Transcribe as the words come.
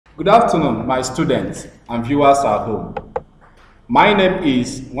Good afternoon, my students and viewers at home. My name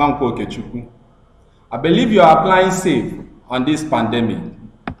is Nwankwo Okechukwu. I believe you are applying safe on this pandemic.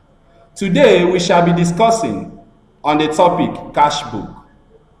 Today, we shall be discussing on the topic cash book.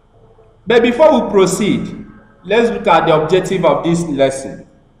 But before we proceed, let's look at the objective of this lesson.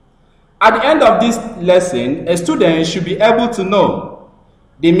 At the end of this lesson, a student should be able to know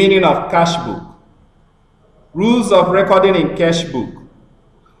the meaning of cash book, rules of recording in cash book,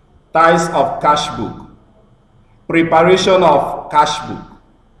 types of cash book, preparation of cash book.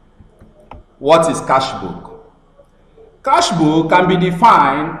 What is cash book? Cash book can be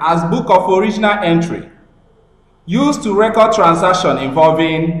defined as book of original entry used to record transactions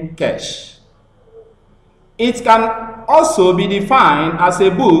involving cash. It can also be defined as a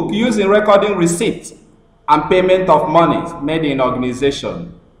book used in recording receipt and payment of money made in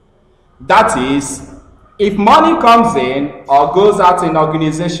organization. That is, if money comes in or goes out in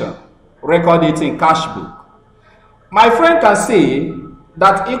organization, record it in cash book. My friend can say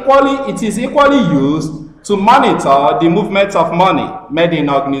that it is equally used to monitor the movement of money made in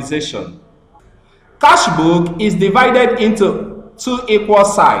organization. Cash book is divided into two equal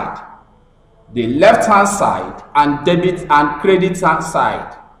sides, the left-hand side and debit and credit hand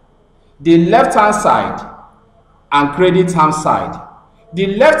side. The left-hand side and credit hand side.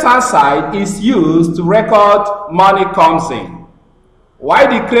 The left-hand side is used to record money comes in, while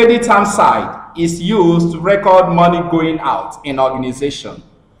the credit hand side is used to record money going out in organization.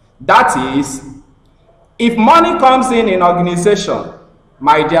 That is, if money comes in organization,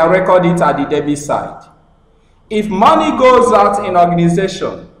 my dear, record it at the debit side. If money goes out in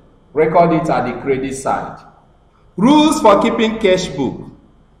organization, record it at the credit side. Rules for keeping cash book.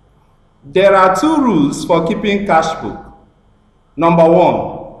 There are two rules for keeping cash book. Number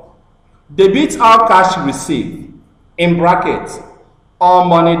one, debit all cash received, in brackets, all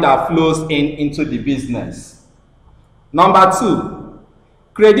money that flows into the business. Number two,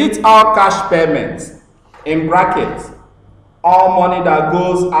 credit all cash payments, in brackets, all money that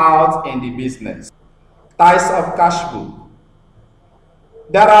goes out in the business. Types of cash book.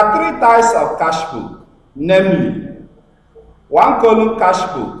 There are three types of cash book, namely, one column cash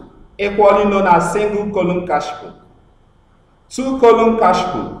book, equally known as single column cash book. Two column cash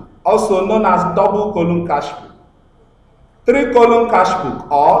book, also known as double column cash book. Three column cash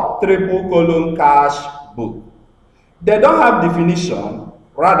book or triple column cash book. They don't have definition,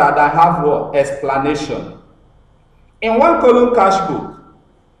 rather they have what? Explanation. In one column cash book,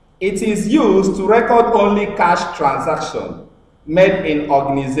 it is used to record only cash transaction made in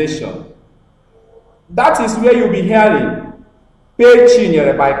organization. That is where you'll be hearing pay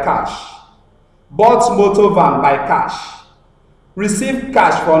Chinyere by cash, bought motor van by cash, receive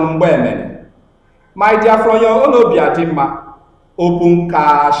cash from Mbemene. My dear, from your own Obiadima, open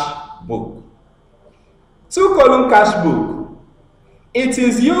cash book. Two column cash book. It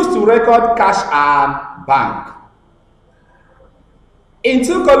is used to record cash and bank. In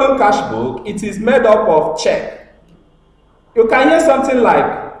two column cash book, it is made up of check. You can hear something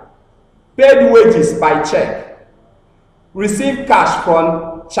like paid wages by check, receive cash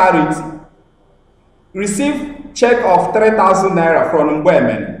from charity, receive check of 3,000 naira from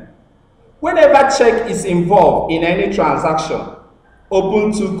Mbemene. Whenever check is involved in any transaction,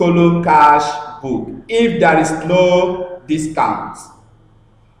 open two column cash book if there is no discount.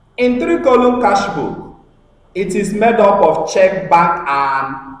 In three column cash book, it is made up of check bank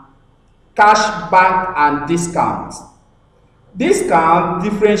and cash bank and discount. Discount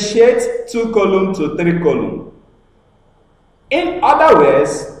differentiates two column to three column. In other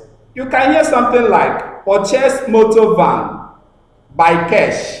words, you can hear something like purchase motor van by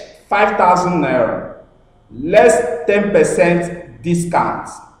cash 5,000 naira, less 10% discount.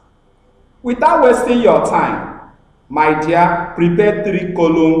 Without wasting your time, my dear, prepare three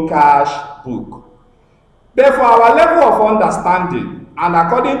column cash book. But for our level of understanding and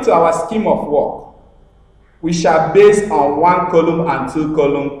according to our scheme of work, we shall base on one column and two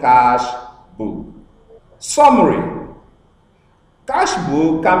column cash book. Summary. Cash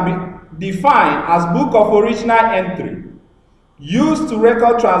book can be defined as book of original entry used to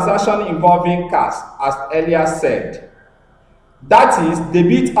record transactions involving cash, as earlier said. That is,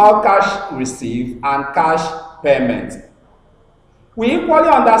 debit all cash received and cash payment. We equally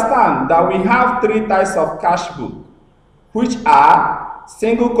understand that we have three types of cash book, which are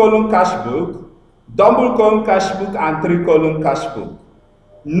single column cash book, double column cash book, and three column cash book.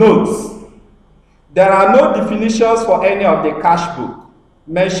 Notes: there are no definitions for any of the cash book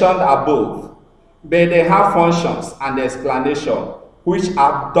mentioned above, but they have functions and explanation which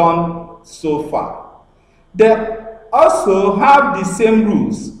I've done so far. They also have the same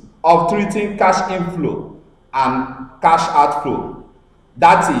rules of treating cash inflow and cash outflow,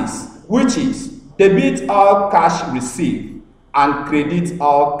 that is, which is debit all cash received and credit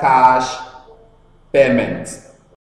all cash payments.